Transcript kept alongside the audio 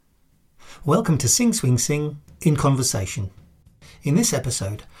Welcome to Sing Swing Sing in Conversation. In this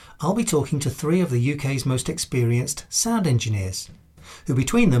episode, I'll be talking to three of the UK's most experienced sound engineers, who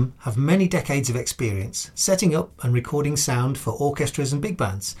between them have many decades of experience setting up and recording sound for orchestras and big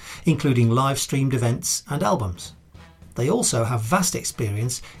bands, including live streamed events and albums. They also have vast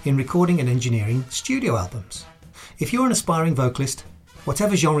experience in recording and engineering studio albums. If you're an aspiring vocalist,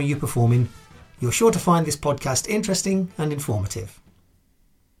 whatever genre you perform in, you're sure to find this podcast interesting and informative.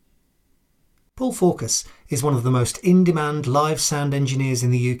 Paul Forkas is one of the most in-demand live sound engineers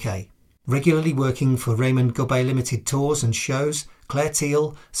in the UK, regularly working for Raymond Gobet Limited tours and shows, Claire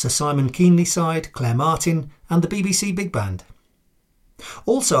Teal, Sir Simon Keenlyside, Claire Martin and the BBC Big Band.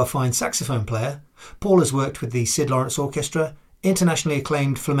 Also a fine saxophone player, Paul has worked with the Sid Lawrence Orchestra, internationally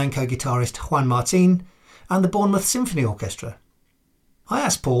acclaimed flamenco guitarist Juan Martin and the Bournemouth Symphony Orchestra. I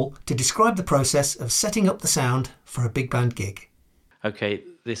asked Paul to describe the process of setting up the sound for a big band gig. Okay,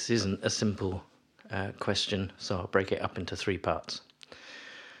 this isn't a simple question, so I'll break it up into three parts.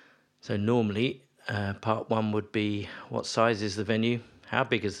 So normally, part one would be what size is the venue, how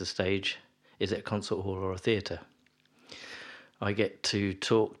big is the stage, is it a concert hall or a theatre? I get to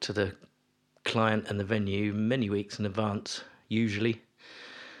talk to the client and the venue many weeks in advance, usually,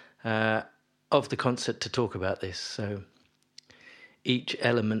 of the concert to talk about this. So each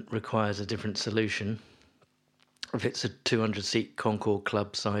element requires a different solution. If it's a 200-seat Concord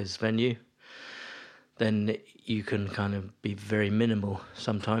Club size venue, then you can kind of be very minimal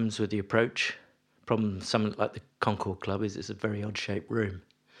sometimes with the approach. Problem with something like the Concord Club is it's a very odd-shaped room.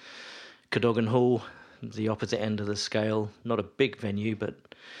 Cadogan Hall, the opposite end of the scale, not a big venue,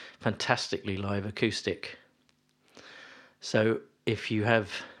 but fantastically live acoustic. So if you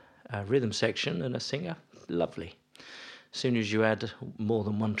have a rhythm section and a singer, lovely. As soon as you add more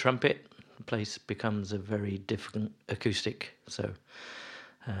than one trumpet, the place becomes a very different acoustic, so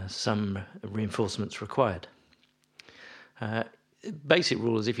some reinforcements required. Basic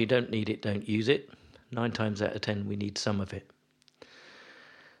rule is if you don't need it, don't use it. 9 times out of 10 we need some of it.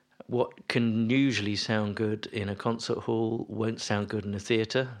 What can usually sound good in a concert hall won't sound good in a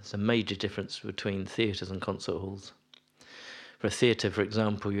theatre. There's a major difference between theatres and concert halls. For a theatre, for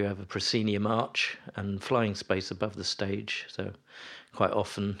example, you have a proscenium arch and flying space above the stage, so quite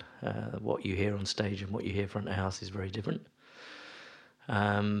often what you hear on stage and what you hear front of house is very different.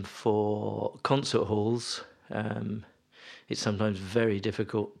 For concert halls, it's sometimes very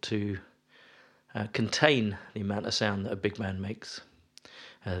difficult to contain the amount of sound that a big band makes.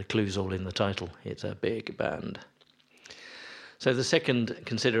 The clue's all in the title. It's a big band. So the second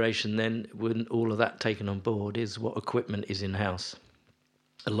consideration then, with all of that taken on board, is what equipment is in-house.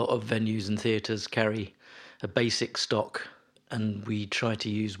 A lot of venues and theatres carry a basic stock, and we try to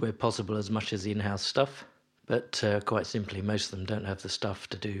use, where possible, as much as the in-house stuff. But quite simply, most of them don't have the stuff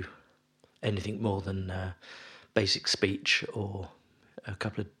to do anything more than basic speech or a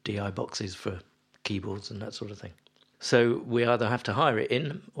couple of DI boxes for keyboards and that sort of thing. So we either have to hire it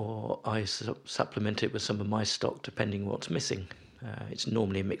in, or I supplement it with some of my stock, depending what's missing. It's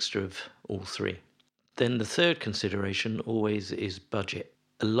normally a mixture of all three. Then the third consideration always is budget.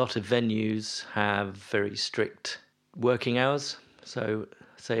 A lot of venues have very strict working hours. So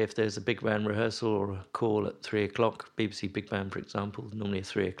say if there's a big band rehearsal or a call at 3 o'clock, BBC Big Band, for example, normally a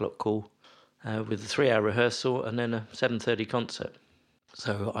 3 o'clock call, with a 3-hour rehearsal and then a 7:30 concert.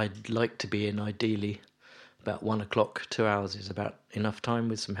 So I'd like to be in ideally about 1 o'clock. 2 hours is about enough time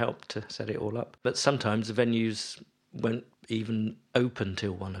with some help to set it all up. But sometimes the venues won't even open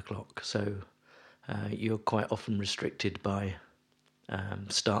till 1 o'clock. So you're quite often restricted by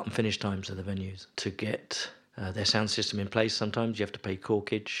start and finish times of the venues. To get their sound system in place, sometimes you have to pay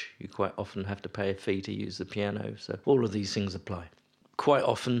corkage. You quite often have to pay a fee to use the piano. So all of these things apply. Quite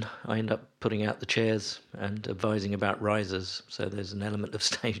often I end up putting out the chairs and advising about risers. So there's an element of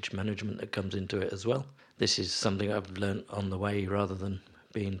stage management that comes into it as well. This is something I've learnt on the way rather than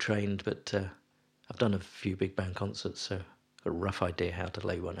being trained, but I've done a few big band concerts, so I've got a rough idea how to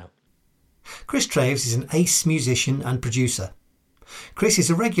lay one out. Chris Traves is an ace musician and producer. Chris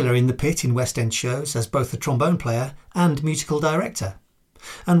is a regular in the pit in West End shows as both a trombone player and musical director,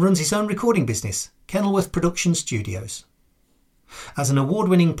 and runs his own recording business, Kenilworth Production Studios. As an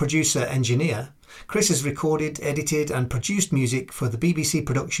award-winning producer-engineer, Chris has recorded, edited and produced music for the BBC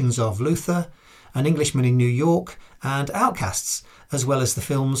productions of Luther, An Englishman in New York and Outcasts, as well as the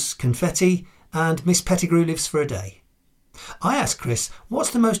films Confetti and Miss Pettigrew Lives for a Day. I asked Chris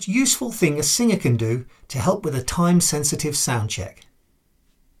what's the most useful thing a singer can do to help with a time-sensitive sound check.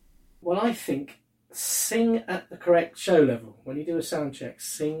 Well, I think sing at the correct show level. When you do a sound check,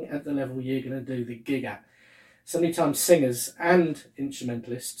 sing at the level you're going to do the gig at. So many times singers and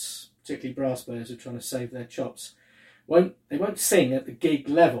instrumentalists particularly brass players who are trying to save their chops, won't sing at the gig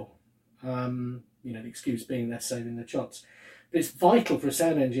level. The excuse being they're saving their chops. But it's vital for a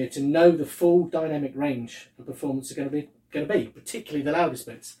sound engineer to know the full dynamic range of performance are going to be, particularly the loudest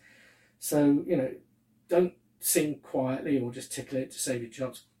bits. So, don't sing quietly or just tickle it to save your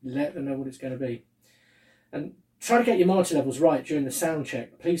chops. Let them know what it's going to be. And try to get your monitor levels right during the sound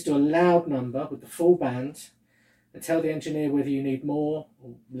check. Please do a loud number with the full band and tell the engineer whether you need more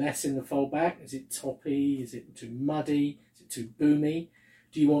or less in the foldback. Is it toppy? Is it too muddy? Is it too boomy?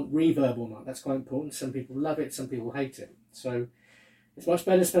 Do you want reverb or not? That's quite important. Some people love it, some people hate it. So it's much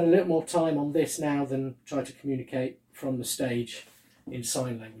better to spend a little more time on this now than try to communicate from the stage in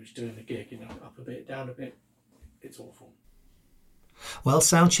sign language doing the gig, up a bit, down a bit. It's awful. Well,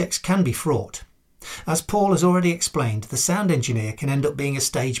 sound checks can be fraught. As Paul has already explained, the sound engineer can end up being a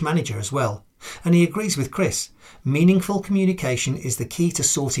stage manager as well. And he agrees with Chris. Meaningful communication is the key to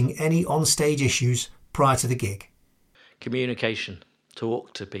sorting any on-stage issues prior to the gig. Communication.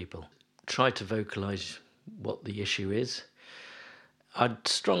 Talk to people. Try to vocalise what the issue is. I'd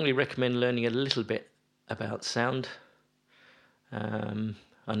strongly recommend learning a little bit about sound.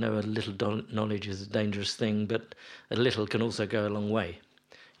 I know a little knowledge is a dangerous thing, but a little can also go a long way.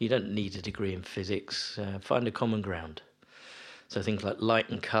 You don't need a degree in physics. Find a common ground. So things like light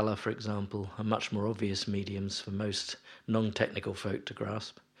and colour, for example, are much more obvious mediums for most non-technical folk to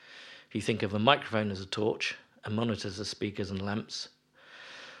grasp. If you think of a microphone as a torch, and monitors as speakers and lamps,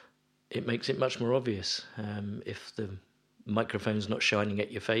 it makes it much more obvious. If the microphone's not shining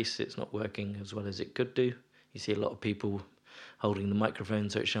at your face, it's not working as well as it could do. You see a lot of people holding the microphone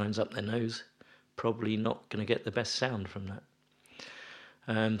so it shines up their nose. Probably not going to get the best sound from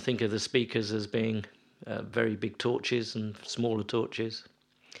that. Think of the speakers as being very big torches and smaller torches.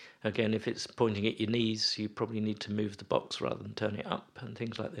 Again, if it's pointing at your knees, you probably need to move the box rather than turn it up and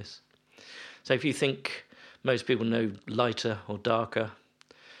things like this. So if you think most people know lighter or darker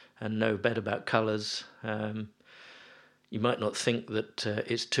and know better about colours, you might not think that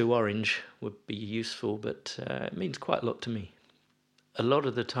it's too orange would be useful, but it means quite a lot to me. A lot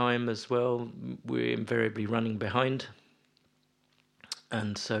of the time as well, we're invariably running behind.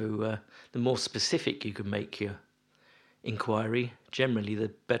 And so the more specific you can make your inquiry, generally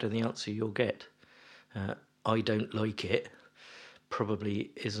the better the answer you'll get. I don't like it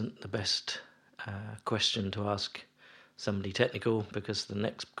probably isn't the best question to ask somebody technical, because the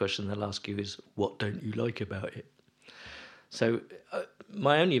next question they'll ask you is, what don't you like about it? So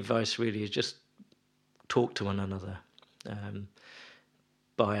my only advice really is just talk to one another.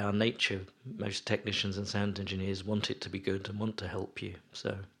 By our nature, most technicians and sound engineers want it to be good and want to help you.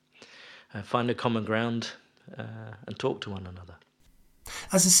 So find a common ground and talk to one another.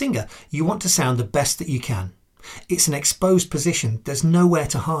 As a singer, you want to sound the best that you can. It's an exposed position. There's nowhere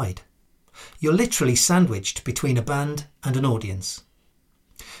to hide. You're literally sandwiched between a band and an audience.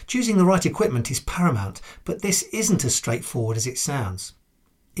 Choosing the right equipment is paramount, but this isn't as straightforward as it sounds.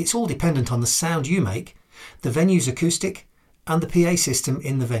 It's all dependent on the sound you make, the venue's acoustic, and the PA system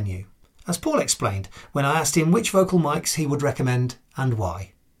in the venue, as Paul explained when I asked him which vocal mics he would recommend and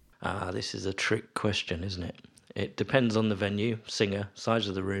why. This is a trick question, isn't it? It depends on the venue, singer, size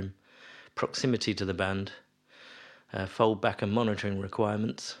of the room, proximity to the band, foldback and monitoring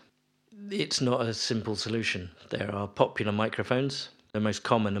requirements. It's not a simple solution. There are popular microphones. The most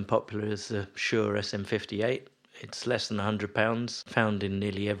common and popular is the Shure SM58. It's less than £100, found in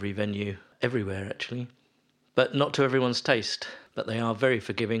nearly every venue, everywhere actually. But not to everyone's taste, but they are very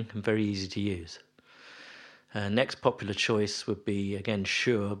forgiving and very easy to use. Next popular choice would be, again,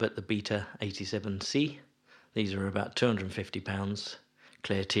 Shure, but the Beta 87C. These are about £250.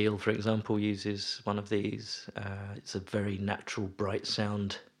 Claire Teal, for example, uses one of these. It's a very natural, bright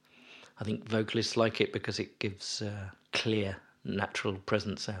sound. I think vocalists like it because it gives clear, natural,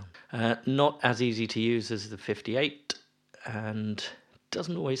 present sound. Not as easy to use as the 58, and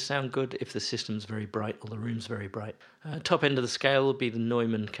doesn't always sound good if the system's very bright or the room's very bright. Top end of the scale would be the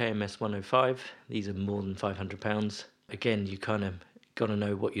Neumann KMS 105. These are more than £500. Again, you kind of got to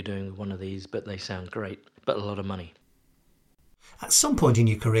know what you're doing with one of these, but they sound great, but a lot of money. At some point in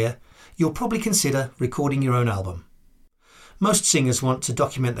your career, you'll probably consider recording your own album. Most singers want to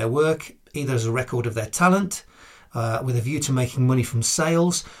document their work, either as a record of their talent, with a view to making money from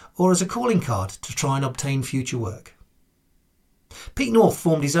sales, or as a calling card to try and obtain future work. Pete North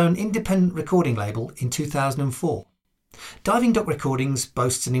formed his own independent recording label in 2004. Diving Duck Recordings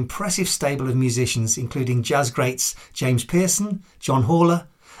boasts an impressive stable of musicians, including jazz greats James Pearson, John Horler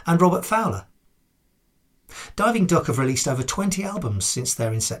and Robert Fowler. Diving Duck have released over 20 albums since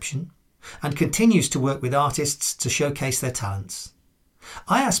their inception and continues to work with artists to showcase their talents.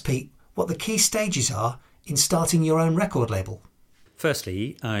 I asked Pete what the key stages are in starting your own record label.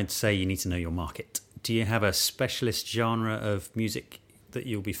 Firstly, I'd say you need to know your market. Do you have a specialist genre of music that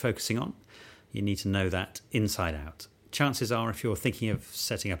you'll be focusing on? You need to know that inside out. Chances are, if you're thinking of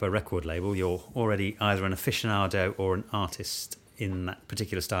setting up a record label, you're already either an aficionado or an artist in that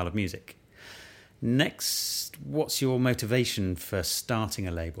particular style of music. Next, what's your motivation for starting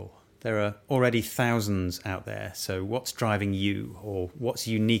a label? There are already thousands out there, so what's driving you, or what's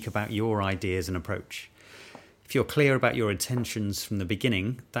unique about your ideas and approach? If you're clear about your intentions from the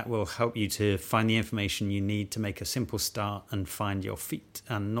beginning, that will help you to find the information you need to make a simple start and find your feet,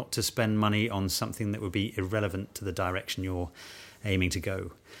 and not to spend money on something that would be irrelevant to the direction you're aiming to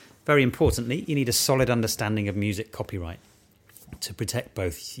go. Very importantly, you need a solid understanding of music copyright to protect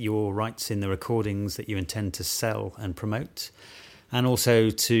both your rights in the recordings that you intend to sell and promote, and also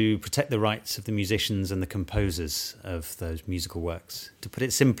to protect the rights of the musicians and the composers of those musical works. To put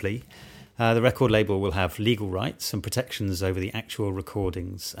it simply, the record label will have legal rights and protections over the actual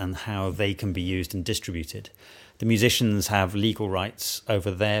recordings and how they can be used and distributed. The musicians have legal rights over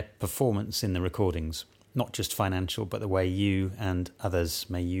their performance in the recordings, not just financial, but the way you and others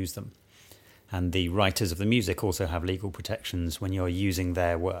may use them. And the writers of the music also have legal protections when you're using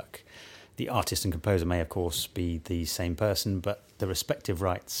their work. The artist and composer may, of course, be the same person, but the respective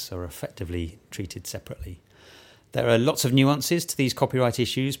rights are effectively treated separately. There are lots of nuances to these copyright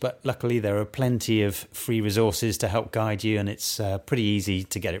issues, but luckily there are plenty of free resources to help guide you, and it's pretty easy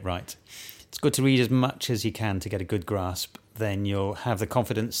to get it right. It's good to read as much as you can to get a good grasp. Then you'll have the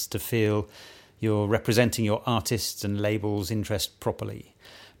confidence to feel you're representing your artists' and labels' interest properly.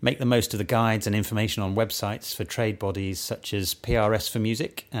 Make the most of the guides and information on websites for trade bodies such as PRS for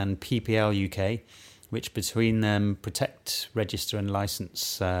Music and PPL UK, which between them protect, register and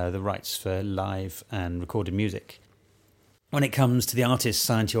license the rights for live and recorded music. When it comes to the artists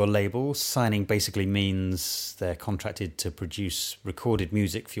signed to your label, signing basically means they're contracted to produce recorded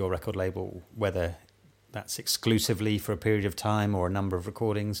music for your record label, whether that's exclusively for a period of time or a number of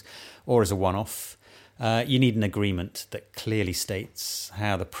recordings, or as a one-off. You need an agreement that clearly states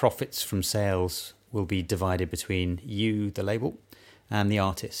how the profits from sales will be divided between you, the label, and the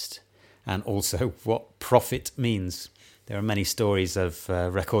artist, and also what profit means. There are many stories of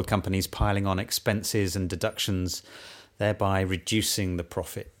record companies piling on expenses and deductions, thereby reducing the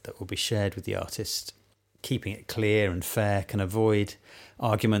profit that will be shared with the artist. Keeping it clear and fair can avoid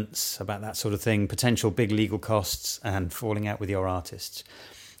arguments about that sort of thing, potential big legal costs, and falling out with your artists.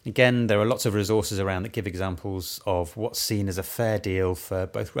 Again, there are lots of resources around that give examples of what's seen as a fair deal for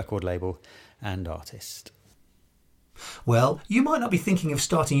both record label and artist. Well, you might not be thinking of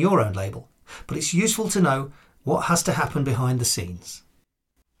starting your own label, but it's useful to know what has to happen behind the scenes.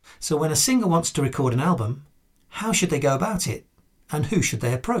 So when a singer wants to record an album, how should they go about it, and who should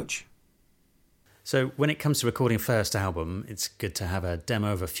they approach? So when it comes to recording a first album, it's good to have a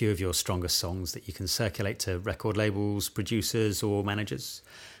demo of a few of your strongest songs that you can circulate to record labels, producers or managers.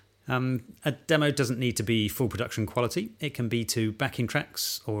 A demo doesn't need to be full production quality. It can be to backing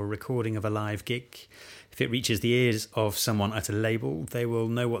tracks or a recording of a live gig. If it reaches the ears of someone at a label, they will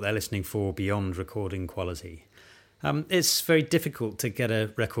know what they're listening for beyond recording quality. It's very difficult to get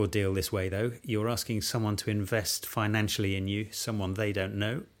a record deal this way, though. You're asking someone to invest financially in you, someone they don't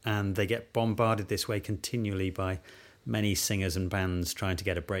know, and they get bombarded this way continually by many singers and bands trying to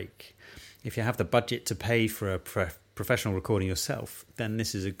get a break. If you have the budget to pay for a professional recording yourself, then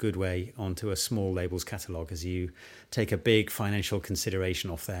this is a good way onto a small label's catalogue as you take a big financial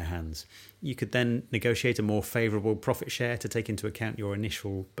consideration off their hands. You could then negotiate a more favourable profit share to take into account your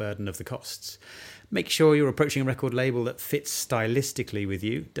initial burden of the costs. Make sure you're approaching a record label that fits stylistically with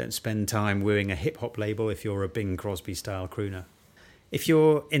you. Don't spend time wooing a hip-hop label if you're a Bing Crosby-style crooner. If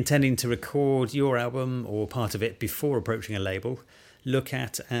you're intending to record your album or part of it before approaching a label, look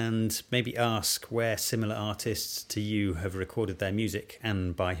at and maybe ask where similar artists to you have recorded their music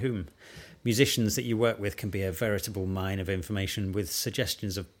and by whom. Musicians that you work with can be a veritable mine of information with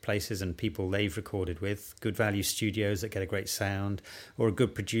suggestions of places and people they've recorded with, good value studios that get a great sound, or a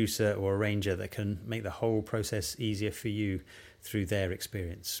good producer or arranger that can make the whole process easier for you through their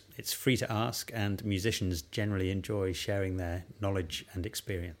experience. It's free to ask, and musicians generally enjoy sharing their knowledge and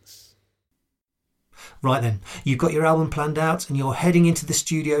experience. Right then, you've got your album planned out and you're heading into the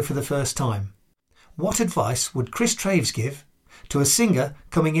studio for the first time. What advice would Chris Traves give to a singer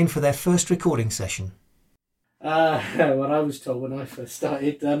coming in for their first recording session? What I was told when I first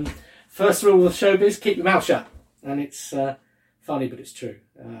started, first rule of showbiz, keep your mouth shut. And it's funny, but it's true.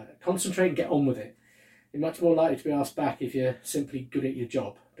 Concentrate and get on with it. You're much more likely to be asked back if you're simply good at your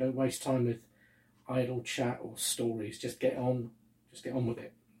job. Don't waste time with idle chat or stories. Just get on, Just get on with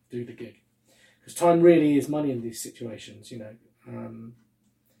it. Do the gig. Because time really is money in these situations,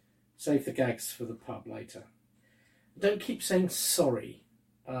 Save the gags for the pub later. Don't keep saying sorry.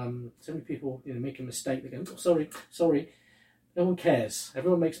 So many people make a mistake. They go, oh, sorry. No one cares.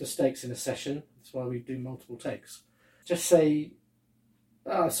 Everyone makes mistakes in a session. That's why we do multiple takes. Just say,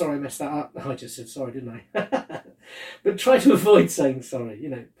 sorry, I messed that up. I just said sorry, didn't I? But try to avoid saying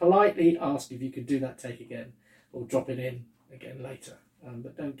sorry. Politely ask if you could do that take again or drop it in again later.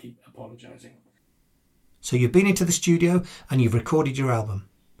 But don't keep apologising. So you've been into the studio and you've recorded your album.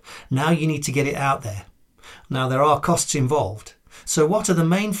 Now you need to get it out there. Now there are costs involved. So what are the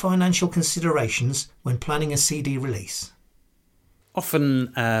main financial considerations when planning a CD release?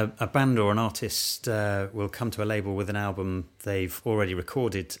 Often a band or an artist will come to a label with an album they've already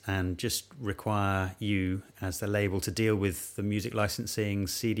recorded and just require you as the label to deal with the music licensing,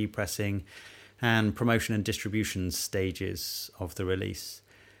 CD pressing and promotion and distribution stages of the release.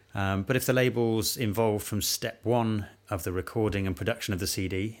 But if the label's involved from step one of the recording and production of the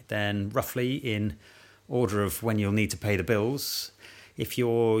CD, then roughly in order of when you'll need to pay the bills, if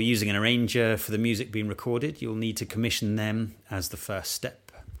you're using an arranger for the music being recorded, you'll need to commission them as the first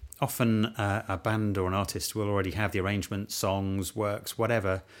step. Often a band or an artist will already have the arrangement, songs, works,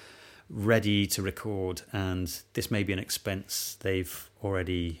 whatever, ready to record, and this may be an expense they've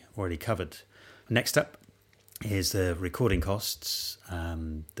already covered. Next up is the recording costs,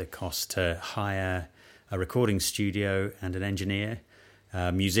 the cost to hire a recording studio and an engineer,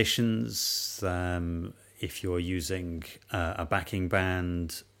 musicians, if you're using a backing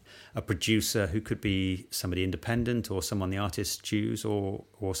band, a producer who could be somebody independent or someone the artist choose or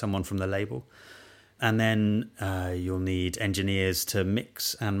someone from the label. And then you'll need engineers to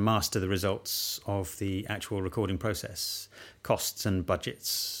mix and master the results of the actual recording process. Costs and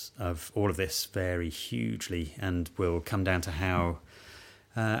budgets of all of this vary hugely and will come down to how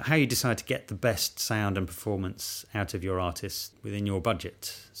you decide to get the best sound and performance out of your artist within your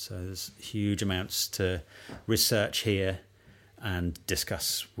budget. So there's huge amounts to research here and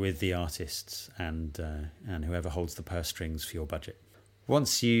discuss with the artists and whoever holds the purse strings for your budget.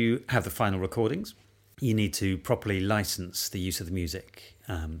 Once you have the final recordings, you need to properly license the use of the music.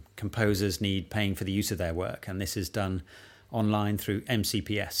 Composers need paying for the use of their work, and this is done online through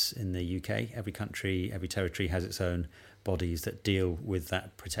MCPS in the UK. Every country, every territory has its own bodies that deal with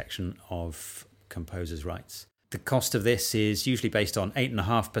that protection of composers' rights. The cost of this is usually based on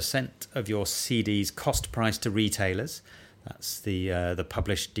 8.5% of your CD's cost price to retailers. That's the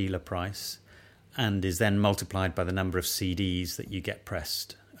published dealer price, and is then multiplied by the number of CDs that you get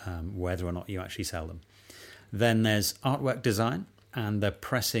pressed, whether or not you actually sell them. Then there's artwork design and the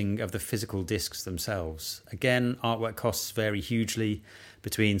pressing of the physical discs themselves. Again, artwork costs vary hugely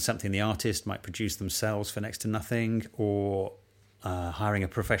between something the artist might produce themselves for next to nothing or hiring a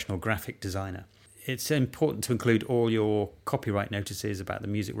professional graphic designer. It's important to include all your copyright notices about the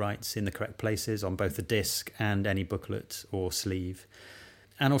music rights in the correct places on both the disc and any booklet or sleeve.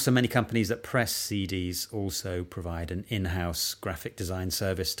 And also many companies that press CDs also provide an in-house graphic design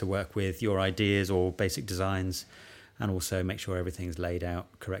service to work with your ideas or basic designs and also make sure everything's laid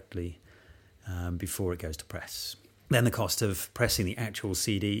out correctly before it goes to press. Then the cost of pressing the actual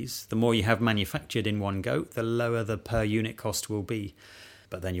CDs. The more you have manufactured in one go, the lower the per unit cost will be.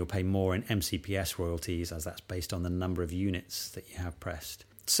 But then you'll pay more in MCPS royalties as that's based on the number of units that you have pressed.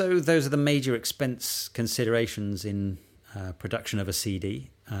 So those are the major expense considerations in production of a CD.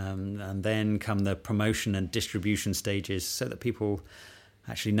 And then come the promotion and distribution stages so that people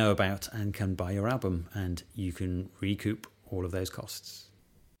actually know about and can buy your album, and you can recoup all of those costs.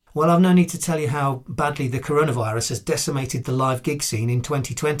 Well, I've no need to tell you how badly the coronavirus has decimated the live gig scene in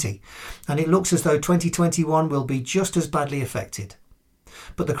 2020, and it looks as though 2021 will be just as badly affected.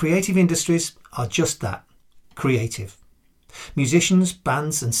 But the creative industries are just that, creative. Musicians,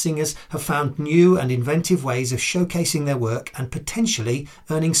 bands and singers have found new and inventive ways of showcasing their work and potentially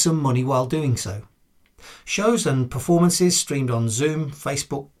earning some money while doing so. Shows and performances streamed on Zoom,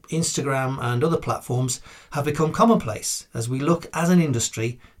 Facebook, Instagram and other platforms have become commonplace as we look as an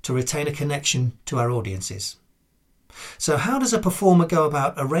industry to retain a connection to our audiences. So how does a performer go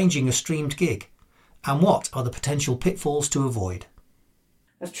about arranging a streamed gig? And what are the potential pitfalls to avoid?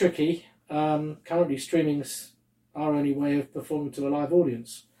 That's tricky. Currently streaming's our only way of performing to a live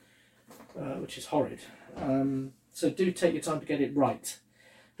audience, which is horrid. So do take your time to get it right.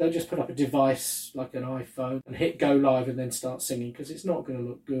 Don't just put up a device like an iPhone and hit go live and then start singing, because it's not going to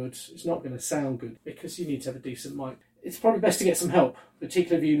look good. It's not going to sound good because you need to have a decent mic. It's probably best to get some help,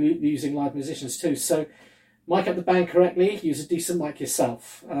 particularly if you're using live musicians too. So mic up the band correctly, use a decent mic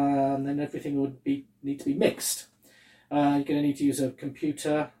yourself, and then everything would need to be mixed. You're going to need to use a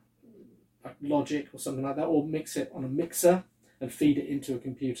computer, like Logic or something like that, or mix it on a mixer and feed it into a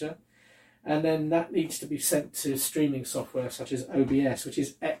computer. And then that needs to be sent to streaming software such as OBS, which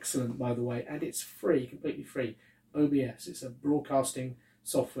is excellent, by the way, and it's free, completely free. OBS, it's a broadcasting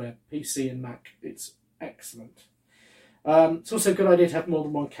software, PC and Mac. It's excellent. It's also a good idea to have more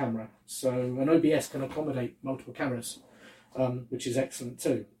than one camera. So an OBS can accommodate multiple cameras, which is excellent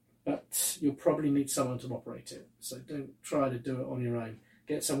too. But you'll probably need someone to operate it. So don't try to do it on your own.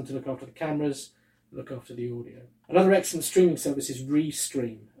 Get someone to look after the cameras, look after the audio. Another excellent streaming service is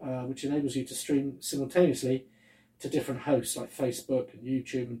Restream, which enables you to stream simultaneously to different hosts like Facebook and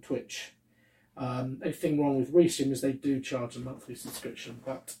YouTube and Twitch. The thing wrong with Restream is they do charge a monthly subscription,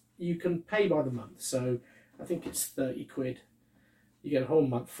 but you can pay by the month. So I think it's 30 quid. You get a whole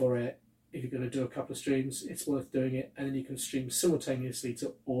month for it. If you're going to do a couple of streams, it's worth doing it. And then you can stream simultaneously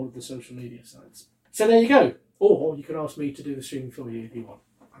to all of the social media sites. So there you go. Or you can ask me to do the streaming for you if you want.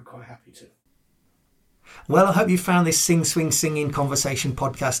 I'm quite happy to. Well, I hope you found this Sing Swing Singing Conversation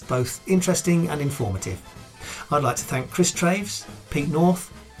podcast both interesting and informative. I'd like to thank Chris Traves, Pete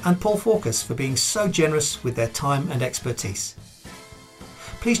North and Paul Forkas for being so generous with their time and expertise.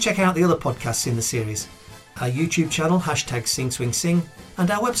 Please check out the other podcasts in the series, our YouTube channel #SingSwingSing and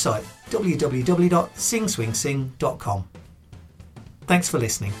our website www.singswingsing.com. Thanks for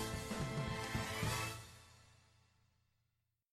listening.